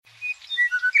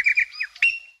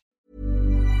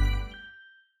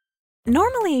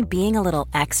Normally, being a little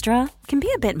extra can be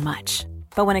a bit much,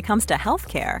 but when it comes to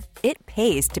healthcare, it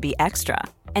pays to be extra.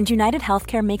 And United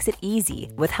Healthcare makes it easy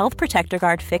with Health Protector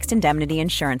Guard fixed indemnity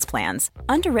insurance plans.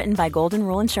 Underwritten by Golden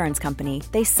Rule Insurance Company,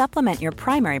 they supplement your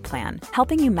primary plan,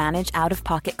 helping you manage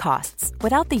out-of-pocket costs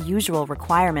without the usual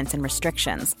requirements and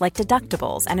restrictions like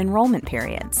deductibles and enrollment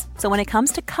periods. So when it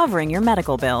comes to covering your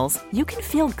medical bills, you can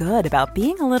feel good about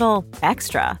being a little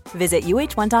extra. Visit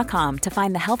uh1.com to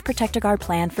find the Health Protector Guard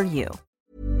plan for you.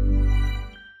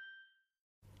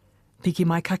 Piki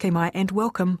mai, kake mai, and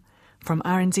welcome. From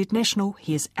RNZ National,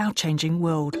 here's Our Changing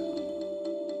World.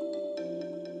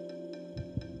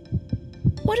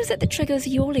 What is it that triggers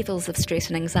your levels of stress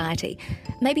and anxiety?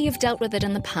 Maybe you've dealt with it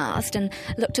in the past and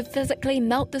looked to physically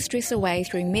melt the stress away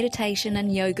through meditation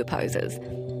and yoga poses.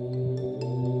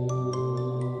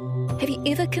 Have you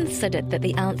ever considered that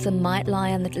the answer might lie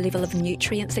in the level of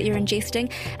nutrients that you're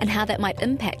ingesting and how that might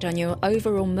impact on your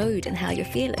overall mood and how you're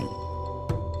feeling?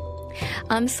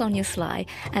 I'm Sonia Sly,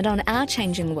 and on Our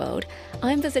Changing World,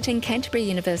 I'm visiting Canterbury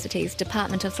University's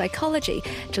Department of Psychology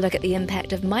to look at the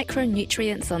impact of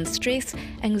micronutrients on stress,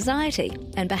 anxiety,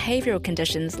 and behavioural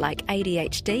conditions like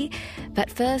ADHD. But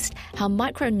first, how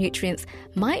micronutrients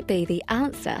might be the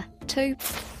answer to,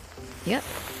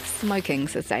 smoking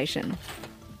cessation.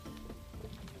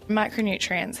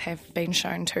 Micronutrients have been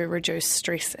shown to reduce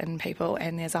stress in people,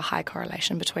 and there's a high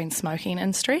correlation between smoking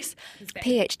and stress.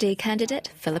 PhD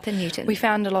candidate Philippa Newton. We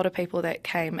found a lot of people that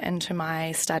came into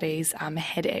my studies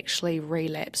had actually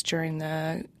relapsed during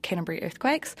the Canterbury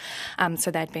earthquakes,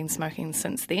 so they'd been smoking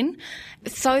since then.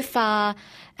 So far,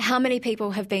 how many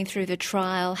people have been through the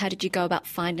trial? How did you go about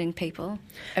finding people?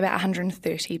 About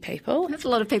 130 people. That's a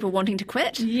lot of people wanting to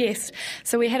quit. Yes.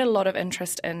 So we had a lot of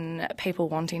interest in people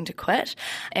wanting to quit,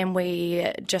 and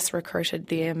we just recruited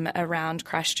them around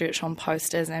Christchurch on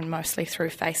posters and mostly through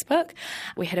Facebook.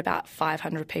 We had about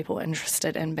 500 people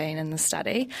interested in being in the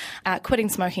study. Quitting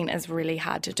smoking is really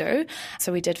hard to do,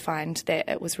 so we did find that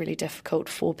it was really difficult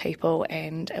for people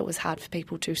and it was hard for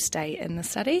people to stay in the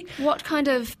study. What kind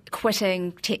of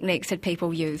quitting techniques had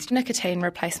people used? Nicotine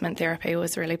replacement therapy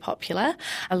was really popular.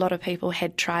 A lot of people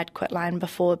had tried quitline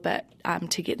before, but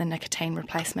to get the nicotine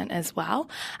replacement as well.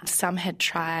 Some had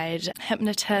tried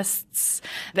hypnotists,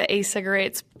 the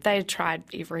e-cigarettes. They had tried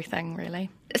everything,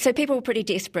 really. So people were pretty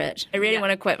desperate. They really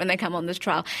want to quit when they come on this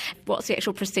trial. What's the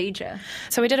actual procedure?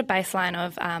 So we did a baseline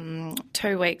of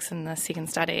 2 weeks in the second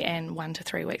study and 1 to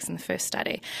 3 weeks in the first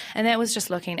study. And that was just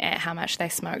looking at how much they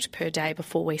smoked per day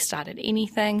before we started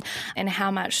anything and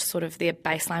how much sort of their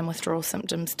baseline withdrawal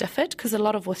symptoms differed, because a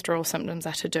lot of withdrawal symptoms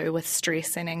are to do with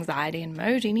stress and anxiety and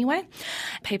mood anyway.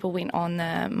 People went on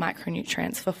the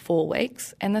micronutrients for 4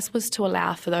 weeks, and this was to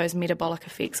allow for those metabolic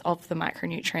effects of the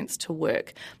micronutrients to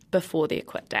work before their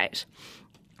quit date.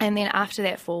 And then after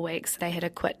that 4 weeks, they had a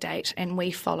quit date, and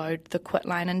we followed the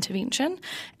quitline intervention,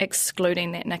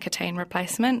 excluding that nicotine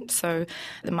replacement. So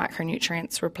the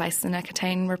micronutrients replaced the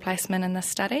nicotine replacement in this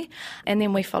study. And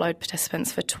then we followed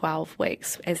participants for 12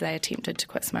 weeks as they attempted to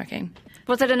quit smoking.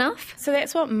 Was it enough? So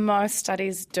that's what most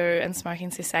studies do in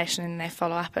smoking cessation, and they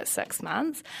follow up at 6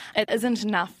 months. It isn't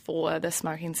enough for the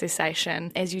smoking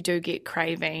cessation, as you do get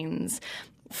cravings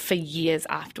for years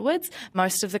afterwards.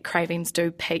 Most of the cravings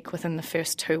do peak within the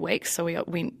first 2 weeks, so we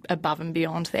went above and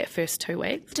beyond that first 2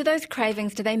 weeks. Do those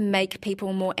cravings, do they make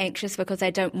people more anxious because they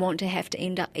don't want to have to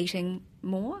end up eating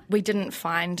more? We didn't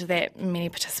find that many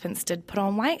participants did put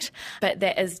on weight, but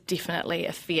that is definitely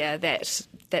a fear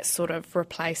that sort of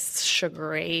replace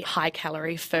sugary,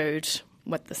 high-calorie food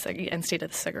with instead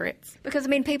of the cigarettes. Because,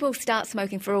 people start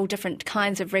smoking for all different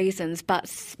kinds of reasons, but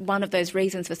one of those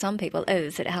reasons for some people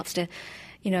is that it helps to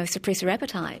suppress your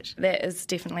appetite. That is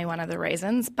definitely one of the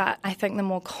reasons, but I think the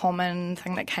more common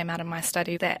thing that came out of my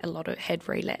study that a lot of had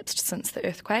relapsed since the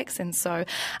earthquakes, and so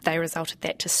they resulted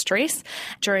that to stress.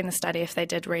 During the study, if they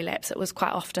did relapse, it was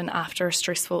quite often after a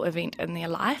stressful event in their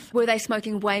life. Were they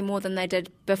smoking way more than they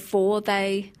did before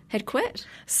they had quit?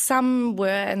 Some were,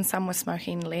 and some were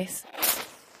smoking less.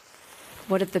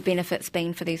 What have the benefits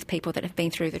been for these people that have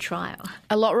been through the trial?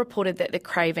 A lot reported that the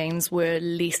cravings were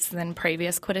less than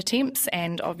previous quit attempts,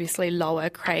 and obviously lower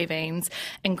cravings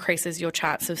increases your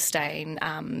chance of staying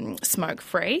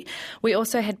smoke-free. We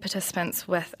also had participants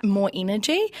with more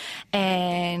energy,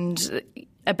 and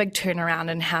a big turnaround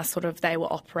in how sort of they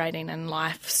were operating in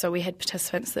life. So we had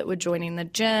participants that were joining the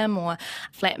gym, or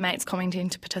flatmates commenting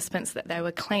to participants that they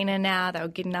were cleaner now, they were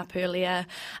getting up earlier,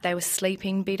 they were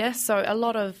sleeping better. So a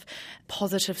lot of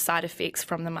positive side effects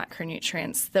from the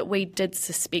micronutrients that we did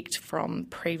suspect from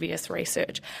previous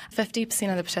research. 50%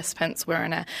 of the participants were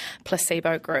in a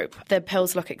placebo group. The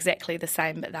pills look exactly the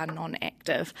same, but they're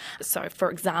non-active. So, for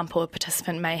example, a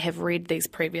participant may have read these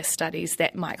previous studies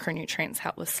that micronutrients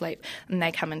help with sleep, and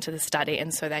they come into the study,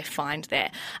 and so they find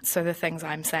that. So the things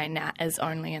I'm saying now is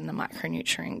only in the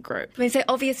micronutrient group. I mean, so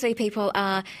obviously people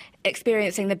are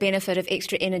experiencing the benefit of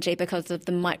extra energy because of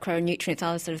the micronutrients.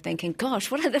 I was sort of thinking, gosh,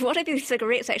 what are these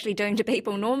cigarettes actually doing to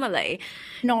people normally?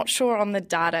 Not sure on the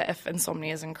data if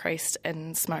insomnia is increased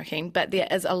in smoking, but there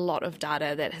is a lot of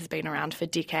data that has been around for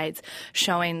decades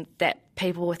showing that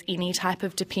people with any type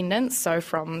of dependence, so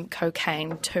from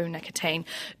cocaine to nicotine,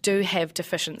 do have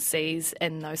deficiencies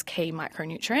in those key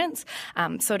micronutrients.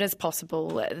 So it is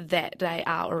possible that they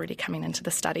are already coming into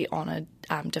the study on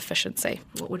a deficiency.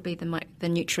 What would be the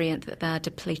nutrient that they're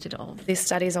depleted of? There's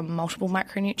studies on multiple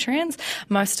micronutrients.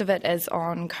 Most of it is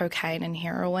on cocaine and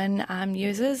heroin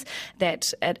users,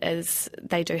 that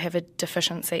they do have a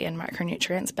deficiency in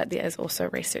micronutrients, but there is also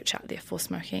research out there for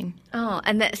smoking. Oh,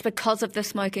 and that's because of the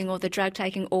smoking or the drug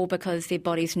taking, or because their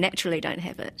bodies naturally don't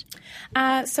have it?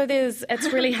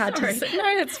 It's really hard to say. No,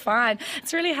 it's fine.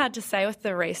 It's really hard to say with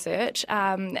the research.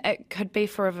 It could be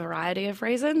for a variety of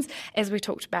reasons. As we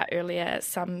talked about earlier,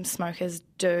 some smokers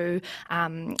do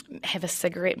have a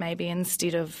cigarette maybe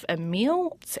instead of a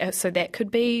meal, so that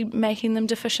could be making them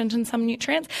deficient in some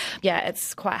nutrients. Yeah,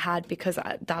 it's quite hard because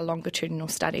they're longitudinal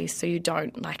studies, so you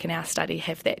don't, like in our study,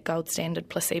 have that gold standard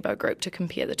placebo group to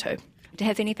compare the two.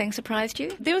 Has anything surprised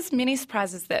you? There was many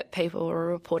surprises that people were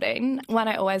reporting. One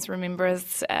I always remember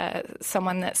is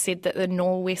someone that said that the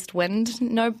northwest wind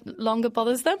no longer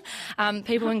bothers them.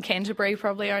 People in Canterbury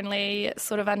probably only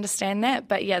sort of understand that,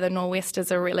 but yeah, the northwest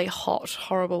is a really hot,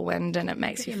 horrible wind, and it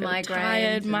makes you feel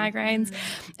tired, migraines.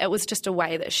 It was just a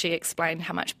way that she explained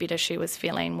how much better she was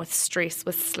feeling with stress,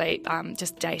 with sleep,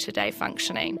 just day-to-day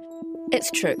functioning.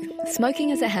 It's true. Smoking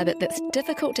is a habit that's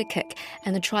difficult to kick,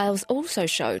 and the trials also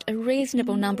showed a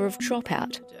reasonable number of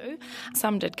dropout.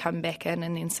 Some did come back in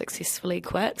and then successfully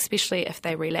quit, especially if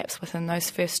they relapsed within those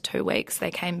first 2 weeks. They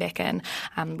came back in,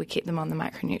 we kept them on the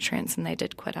micronutrients, and they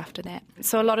did quit after that.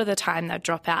 So a lot of the time they'd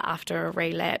drop out after a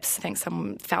relapse. I think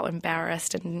some felt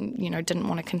embarrassed and didn't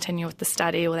want to continue with the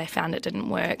study, or they found it didn't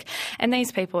work. And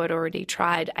these people had already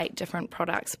tried 8 different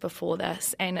products before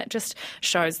this, and it just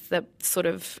shows the sort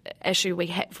of issue we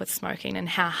have with smoking and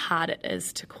how hard it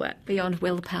is to quit. Beyond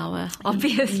willpower,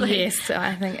 obviously. Yes,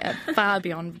 I think far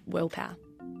beyond willpower.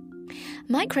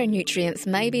 Micronutrients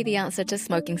may be the answer to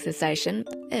smoking cessation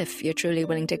if you're truly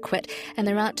willing to quit and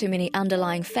there aren't too many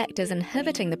underlying factors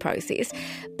inhibiting the process.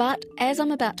 But as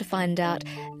I'm about to find out,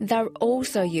 they're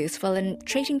also useful in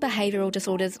treating behavioural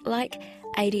disorders like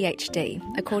ADHD,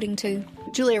 according to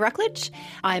Julia Rucklidge.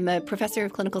 I'm a professor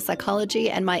of clinical psychology,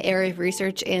 and my area of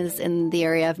research is in the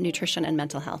area of nutrition and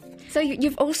mental health. So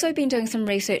you've also been doing some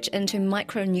research into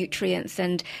micronutrients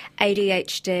and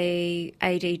ADHD,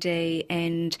 ADD,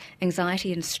 and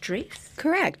anxiety and stress?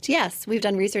 Correct, yes. We've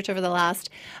done research over the last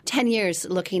 10 years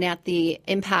looking at the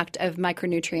impact of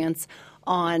micronutrients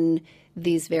on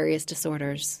these various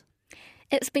disorders.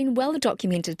 It's been well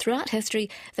documented throughout history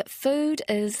that food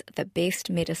is the best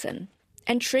medicine.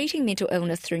 And treating mental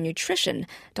illness through nutrition,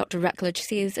 Dr. Rucklidge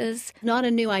says, is not a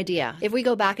new idea. If we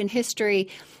go back in history,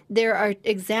 there are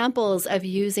examples of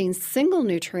using single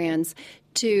nutrients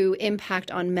to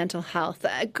impact on mental health.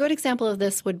 A good example of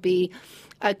this would be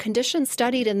a condition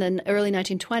studied in the early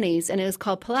 1920s, and it is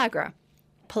called pellagra.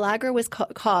 Pellagra was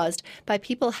caused by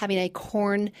people having a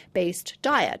corn-based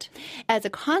diet. As a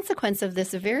consequence of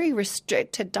this very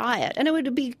restricted diet, and it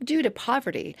would be due to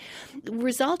poverty,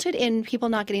 resulted in people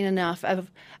not getting enough of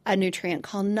a nutrient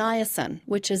called niacin,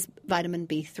 which is vitamin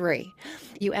B3.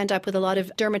 You end up with a lot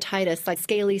of dermatitis, like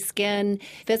scaly skin,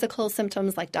 physical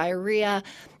symptoms like diarrhea,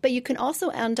 but you can also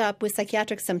end up with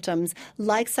psychiatric symptoms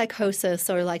like psychosis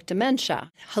or like dementia,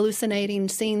 hallucinating,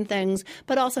 seeing things,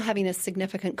 but also having a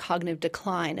significant cognitive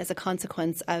decline as a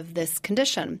consequence of this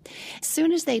condition. As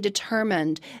soon as they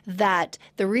determined that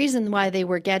the reason why they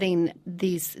were getting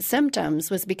these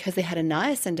symptoms was because they had a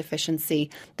niacin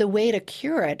deficiency, the way to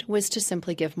cure it was to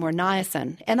simply give more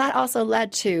niacin. And that also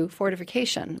led to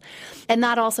fortification. And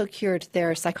that also cured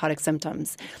their psychotic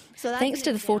symptoms. So thanks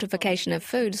to the fortification of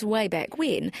foods way back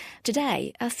when,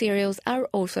 today our cereals are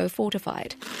also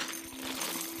fortified.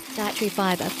 Dietary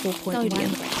fibre 4.1,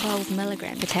 sodium 12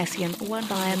 milligrams, potassium 1,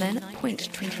 thiamine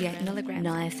 0.28 milligrams,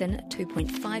 niacin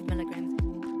 2.5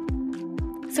 milligrams.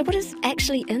 So what is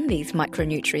actually in these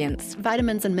micronutrients?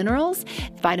 Vitamins and minerals,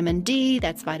 vitamin D,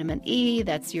 that's vitamin E,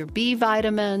 that's your B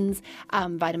vitamins,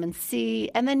 vitamin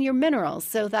C, and then your minerals.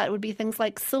 So that would be things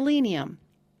like selenium,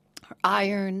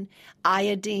 iron,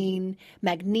 iodine,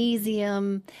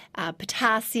 magnesium,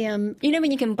 potassium. You know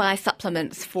when you can buy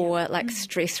supplements for like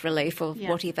stress relief or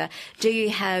whatever, do you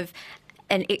have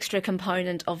an extra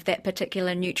component of that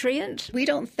particular nutrient? We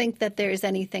don't think that there's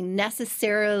anything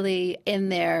necessarily in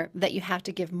there that you have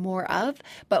to give more of,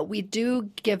 but we do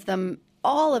give them,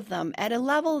 all of them, at a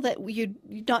level that you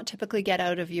not typically get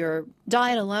out of your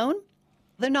diet alone.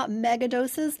 They're not mega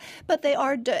doses, but they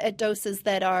are at doses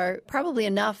that are probably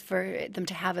enough for them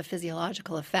to have a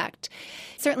physiological effect.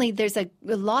 Certainly, there's a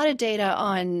lot of data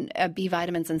on B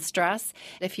vitamins and stress.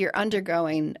 If you're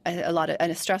undergoing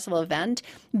a stressful event,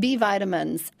 B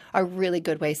vitamins are a really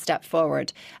good way to step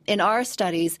forward. In our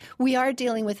studies, we are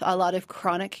dealing with a lot of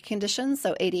chronic conditions,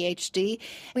 so ADHD.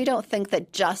 We don't think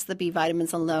that just the B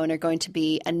vitamins alone are going to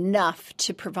be enough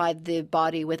to provide the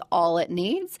body with all it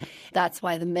needs. That's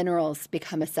why the minerals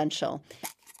become essential.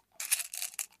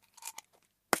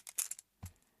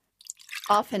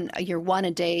 Often your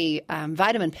one-a-day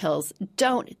vitamin pills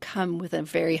don't come with a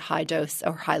very high dose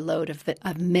or high load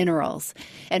of minerals,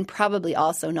 and probably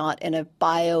also not in a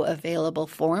bioavailable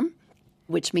form,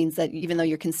 which means that even though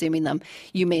you're consuming them,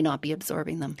 you may not be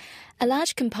absorbing them. A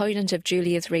large component of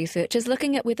Julia's research is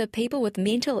looking at whether people with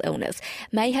mental illness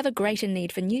may have a greater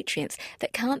need for nutrients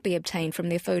that can't be obtained from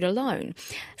their food alone.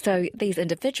 So these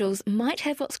individuals might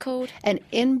have what's called an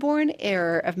inborn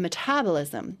error of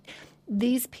metabolism.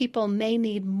 These people may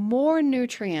need more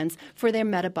nutrients for their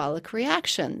metabolic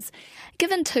reactions.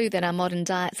 Given too that our modern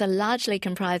diets are largely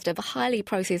comprised of highly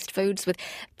processed foods with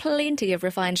plenty of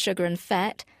refined sugar and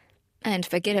fat, and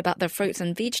forget about the fruits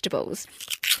and vegetables,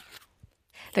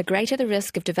 the greater the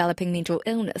risk of developing mental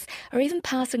illness or even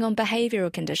passing on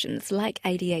behavioural conditions like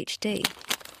ADHD.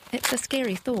 It's a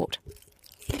scary thought.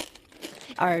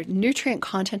 Our nutrient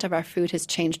content of our food has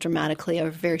changed dramatically over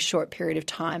a very short period of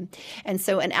time. And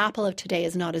so an apple of today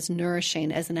is not as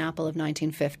nourishing as an apple of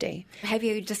 1950. Have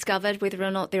you discovered whether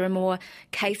or not there are more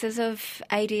cases of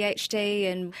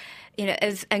ADHD and,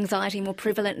 is anxiety more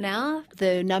prevalent now?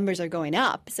 The numbers are going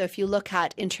up. So if you look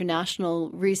at international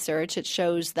research, it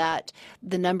shows that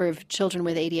the number of children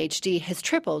with ADHD has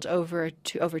tripled over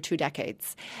 2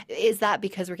 decades. Is that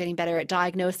because we're getting better at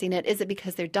diagnosing it? Is it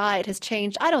because their diet has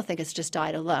changed? I don't think it's just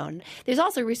diet alone. There's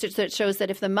also research that shows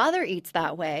that if the mother eats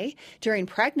that way during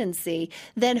pregnancy,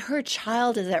 then her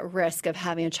child is at risk of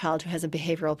having a child who has a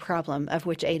behavioral problem, of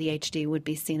which ADHD would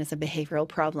be seen as a behavioral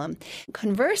problem.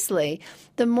 Conversely,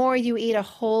 the more you eat a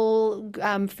whole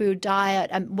food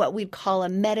diet, what we'd call a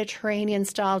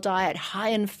Mediterranean-style diet, high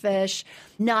in fish,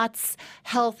 nuts,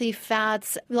 healthy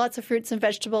fats, lots of fruits and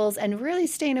vegetables, and really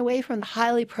staying away from the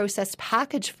highly processed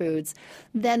packaged foods,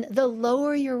 then the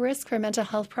lower your risk for mental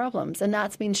health problems. And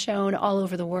that's been shown all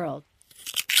over the world.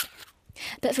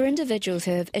 But for individuals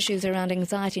who have issues around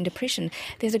anxiety and depression,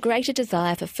 there's a greater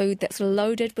desire for food that's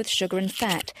loaded with sugar and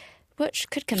fat, which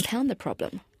could compound the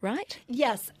problem, right?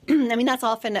 Yes. I mean, that's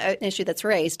often an issue that's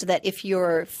raised, that if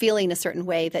you're feeling a certain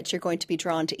way, that you're going to be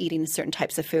drawn to eating certain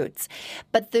types of foods.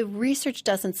 But the research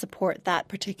doesn't support that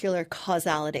particular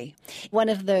causality. One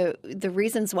of the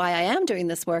reasons why I am doing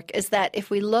this work is that if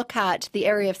we look at the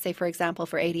area of, say, for example,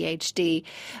 for ADHD,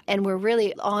 and we're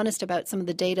really honest about some of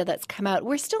the data that's come out,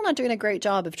 we're still not doing a great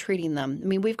job of treating them. I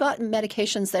mean, we've got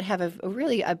medications that have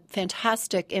a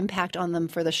fantastic impact on them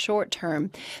for the short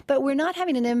term, but we're not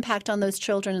having an impact on those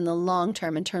children in the long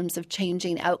term in terms of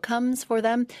changing outcomes for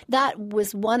them. That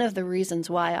was one of the reasons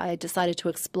why I decided to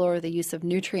explore the use of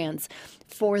nutrients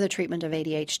for the treatment of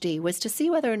ADHD, was to see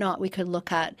whether or not we could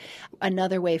look at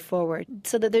another way forward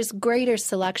so that there's greater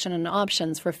selection and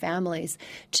options for families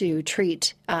to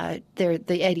treat the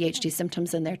ADHD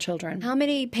symptoms in their children. How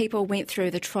many people went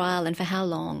through the trial and for how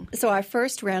long? So our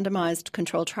first randomized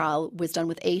control trial was done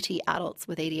with 80 adults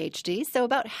with ADHD. So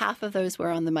about half of those were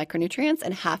on the micronutrients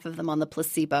and half of them on the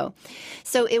placebo.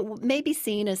 So it may be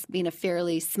seen as being a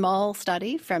fairly small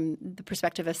study from the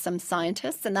perspective of some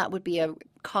scientists, and that would be a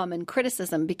common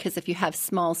criticism, because if you have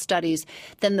small studies,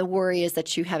 then the worry is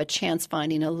that you have a chance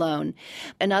finding alone.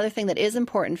 Another thing that is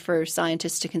important for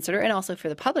scientists to consider, and also for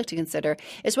the public to consider,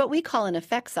 is what we call an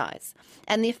effect size.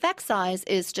 And the effect size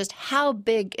is just how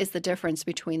big is the difference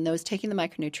between those taking the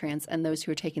micronutrients and those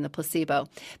who are taking the placebo,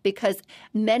 because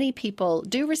many people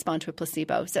do respond to a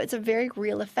placebo. So it's a very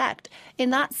real effect. In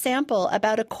in that sample,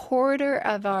 about a quarter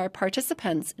of our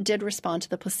participants did respond to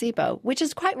the placebo, which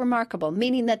is quite remarkable,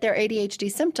 meaning that their ADHD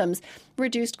symptoms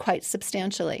reduced quite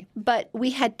substantially. But we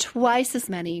had twice as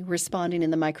many responding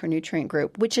in the micronutrient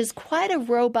group, which is quite a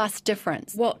robust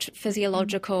difference. What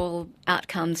physiological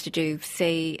outcomes did you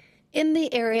see? In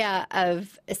the area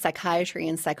of psychiatry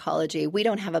and psychology, we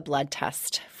don't have a blood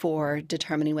test for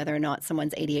determining whether or not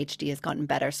someone's ADHD has gotten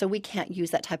better. So we can't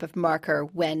use that type of marker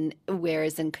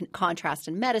whereas in contrast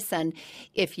in medicine,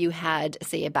 if you had,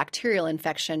 say, a bacterial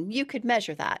infection, you could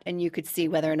measure that and you could see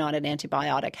whether or not an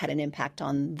antibiotic had an impact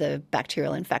on the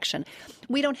bacterial infection.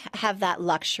 We don't have that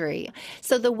luxury.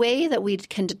 So the way that we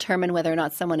can determine whether or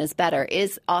not someone is better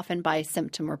is often by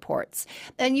symptom reports.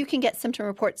 And you can get symptom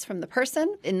reports from the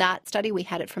person. In that study, we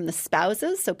had it from the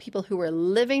spouses, so people who were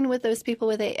living with those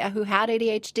people who had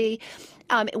ADHD.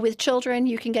 With children,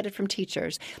 you can get it from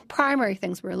teachers. Primary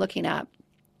things we're looking at: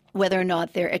 whether or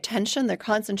not their attention, their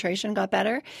concentration got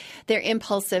better, their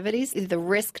impulsivities, the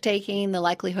risk-taking, the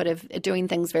likelihood of doing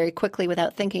things very quickly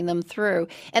without thinking them through,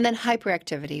 and then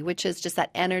hyperactivity, which is just that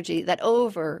energy, that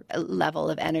over level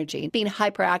of energy, being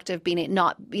hyperactive, being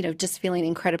not, just feeling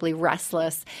incredibly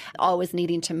restless, always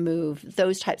needing to move,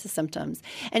 those types of symptoms.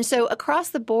 And so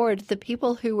across the board, the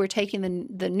people who were taking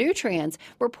the nutrients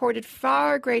reported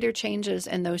far greater changes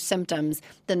in those symptoms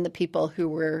than the people who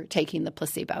were taking the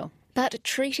placebo. But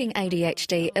treating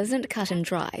ADHD isn't cut and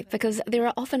dry because there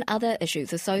are often other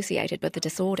issues associated with the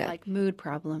disorder. Like mood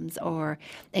problems or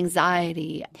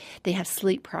anxiety. They have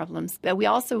sleep problems. But we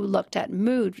also looked at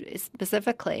mood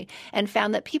specifically and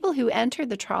found that people who entered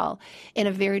the trial in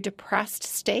a very depressed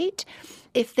state,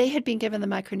 if they had been given the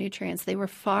micronutrients, they were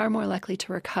far more likely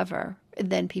to recover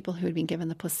than people who had been given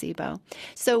the placebo.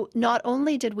 So not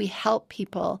only did we help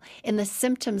people in the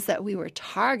symptoms that we were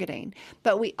targeting,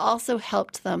 but we also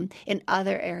helped them in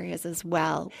other areas as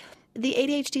well. The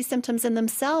ADHD symptoms in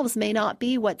themselves may not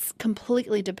be what's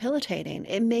completely debilitating.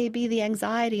 It may be the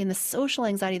anxiety and the social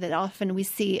anxiety that often we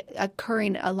see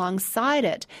occurring alongside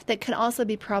it that can also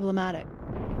be problematic.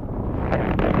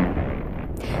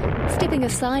 Stepping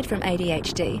aside from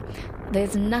ADHD,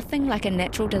 there's nothing like a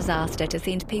natural disaster to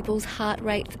send people's heart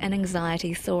rates and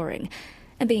anxiety soaring.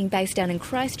 And being based down in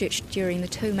Christchurch during the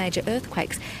 2 major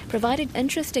earthquakes provided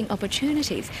interesting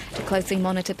opportunities to closely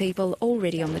monitor people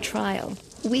already on the trial.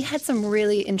 We had some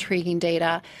really intriguing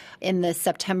data in the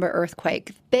September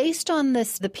earthquake. Based on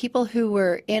this, the people who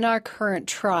were in our current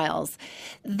trials,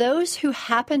 those who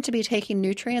happened to be taking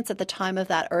nutrients at the time of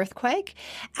that earthquake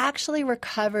actually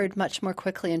recovered much more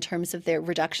quickly in terms of their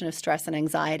reduction of stress and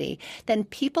anxiety than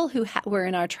people who were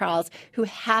in our trials who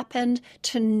happened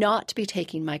to not be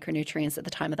taking micronutrients at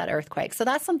the time of that earthquake. So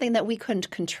that's something that we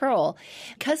couldn't control.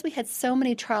 Because we had so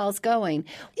many trials going,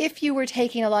 if you were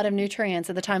taking a lot of nutrients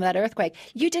at the time of that earthquake,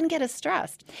 you didn't get as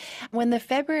stressed. When the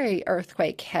February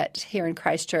earthquake hit here in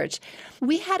Christchurch,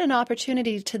 we had an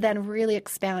opportunity to then really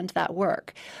expand that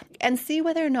work and see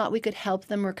whether or not we could help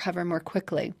them recover more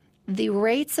quickly. The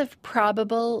rates of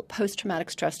probable post-traumatic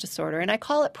stress disorder, and I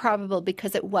call it probable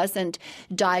because it wasn't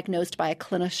diagnosed by a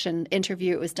clinician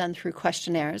interview, it was done through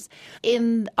questionnaires.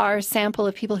 In our sample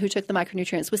of people who took the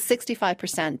micronutrients was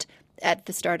 65% at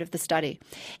the start of the study.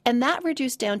 And that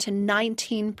reduced down to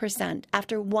 19%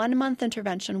 after 1 month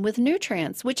intervention with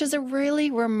nutrients, which is a really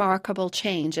remarkable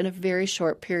change in a very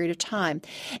short period of time.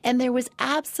 And there was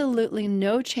absolutely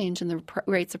no change in the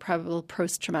rates of probable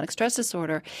post-traumatic stress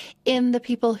disorder in the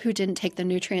people who didn't take the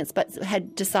nutrients but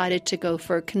had decided to go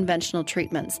for conventional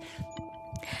treatments.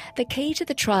 The key to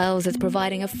the trials is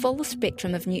providing a full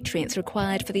spectrum of nutrients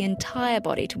required for the entire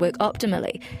body to work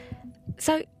optimally.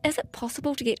 So, is it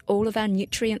possible to get all of our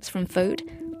nutrients from food?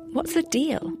 What's the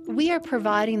deal? We are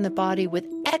providing the body with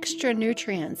extra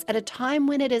nutrients at a time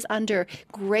when it is under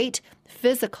great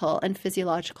physical and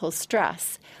physiological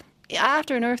stress.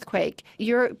 After an earthquake,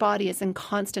 your body is in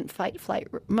constant fight-flight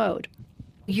mode.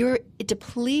 You're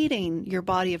depleting your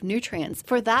body of nutrients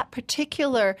for that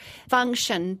particular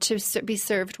function to be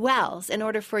served well. In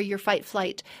order for your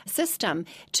fight-flight system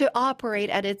to operate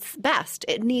at its best,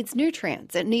 it needs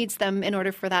nutrients. It needs them in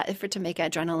order for it to make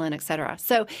adrenaline, etc.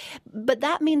 So, but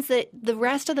that means that the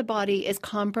rest of the body is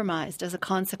compromised as a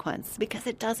consequence because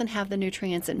it doesn't have the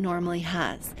nutrients it normally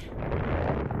has.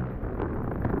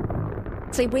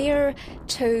 So where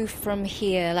to from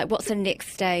here? Like, what's the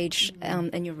next stage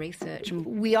in your research?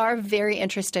 We are very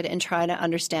interested in trying to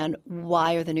understand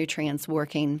why are the nutrients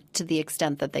working to the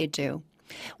extent that they do.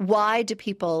 Why do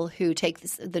people who take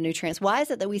the nutrients, why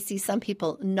is it that we see some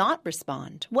people not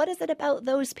respond? What is it about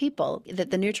those people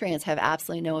that the nutrients have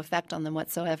absolutely no effect on them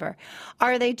whatsoever?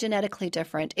 Are they genetically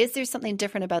different? Is there something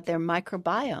different about their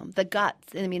microbiome, the gut?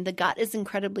 I mean, the gut is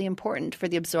incredibly important for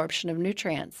the absorption of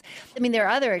nutrients. I mean, there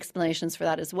are other explanations for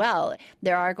that as well.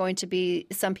 There are going to be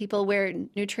some people where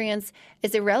nutrients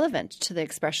is irrelevant to the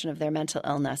expression of their mental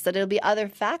illness, that it'll be other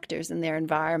factors in their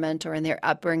environment or in their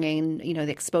upbringing, the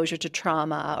exposure to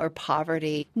trauma or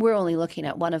poverty. We're only looking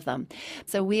at one of them.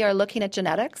 So we are looking at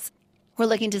genetics. We're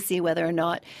looking to see whether or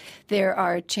not there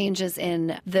are changes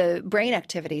in the brain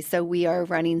activity. So we are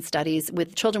running studies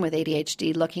with children with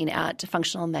ADHD looking at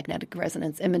functional magnetic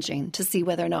resonance imaging to see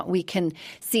whether or not we can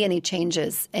see any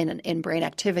changes in brain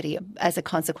activity as a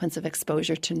consequence of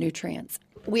exposure to nutrients.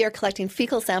 We are collecting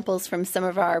fecal samples from some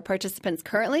of our participants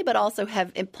currently, but also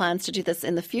have plans to do this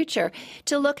in the future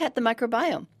to look at the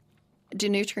microbiome. Do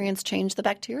nutrients change the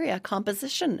bacteria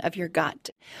composition of your gut?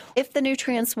 If the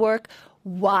nutrients work,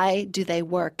 why do they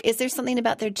work? Is there something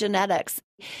about their genetics?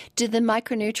 Do the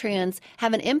micronutrients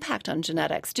have an impact on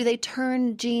genetics? Do they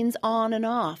turn genes on and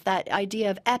off? That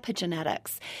idea of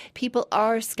epigenetics. People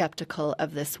are skeptical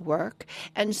of this work.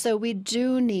 And so we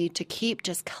do need to keep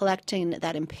just collecting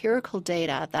that empirical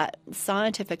data, that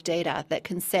scientific data that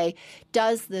can say,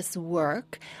 does this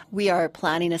work? We are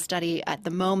planning a study at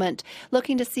the moment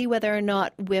looking to see whether or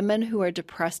not women who are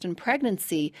depressed in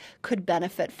pregnancy could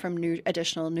benefit from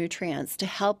additional nutrients to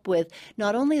help with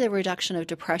not only the reduction of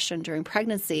depression during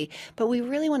pregnancy, but we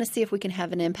really want to see if we can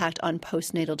have an impact on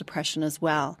postnatal depression as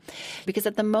well. Because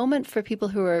at the moment, for people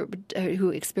who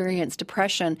experience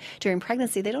depression during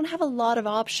pregnancy, they don't have a lot of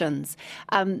options.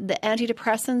 The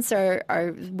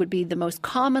antidepressants would be the most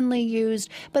commonly used,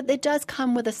 but it does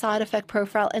come with a side effect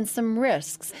profile and some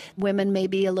risks. Women may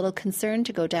be a little concerned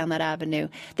to go down that avenue.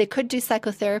 They could do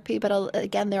psychotherapy, but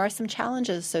again, there are some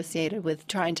challenges associated with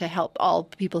trying to help all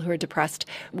people who are depressed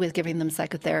with giving them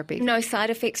psychotherapy. No side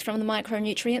effects from the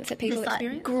micronutrients that people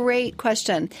experience? Great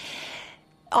question.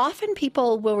 Often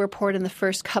people will report in the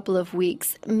first couple of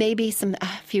weeks maybe a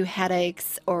few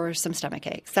headaches or some stomach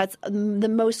aches. That's the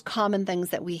most common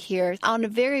things that we hear. On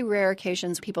very rare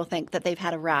occasions, people think that they've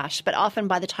had a rash, but often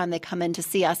by the time they come in to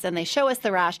see us and they show us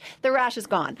the rash is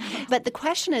gone. But the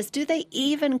question is, do they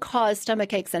even cause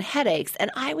stomach aches and headaches?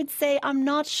 And I would say I'm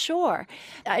not sure.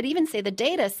 I'd even say the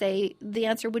data say the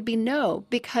answer would be no,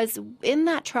 because in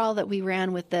that trial that we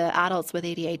ran with the adults with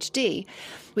ADHD,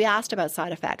 we asked about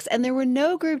side effects, and there were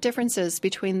no group differences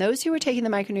between those who were taking the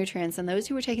micronutrients and those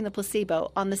who were taking the placebo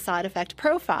on the side effect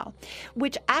profile,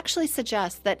 which actually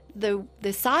suggests that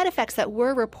the side effects that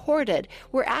were reported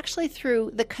were actually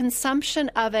through the consumption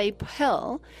of a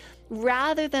pill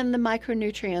rather than the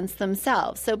micronutrients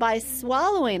themselves. So by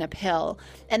swallowing a pill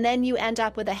and then you end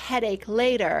up with a headache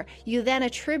later, you then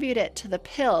attribute it to the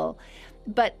pill,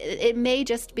 but it may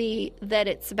just be that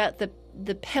it's about the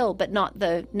pill, but not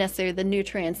necessarily the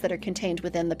nutrients that are contained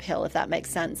within the pill, if that makes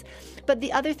sense. But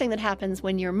the other thing that happens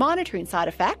when you're monitoring side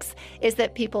effects is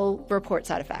that people report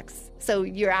side effects. So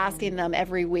you're asking them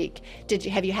every week,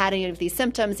 have you had any of these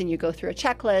symptoms? And you go through a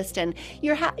checklist, and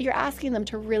you're asking them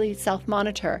to really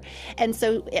self-monitor. And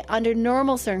so under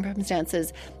normal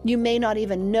circumstances, you may not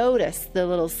even notice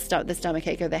the stomach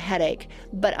ache or the headache,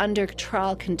 but under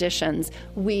trial conditions,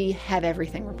 we have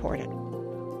everything reported.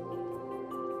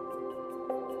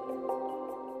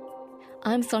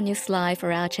 I'm Sonia Sly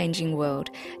for Our Changing World.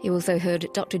 You also heard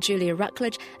Dr. Julia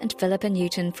Rucklidge and Philippa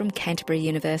Newton from Canterbury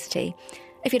University.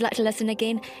 If you'd like to listen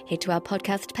again, head to our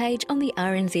podcast page on the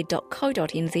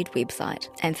rnz.co.nz website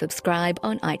and subscribe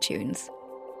on iTunes.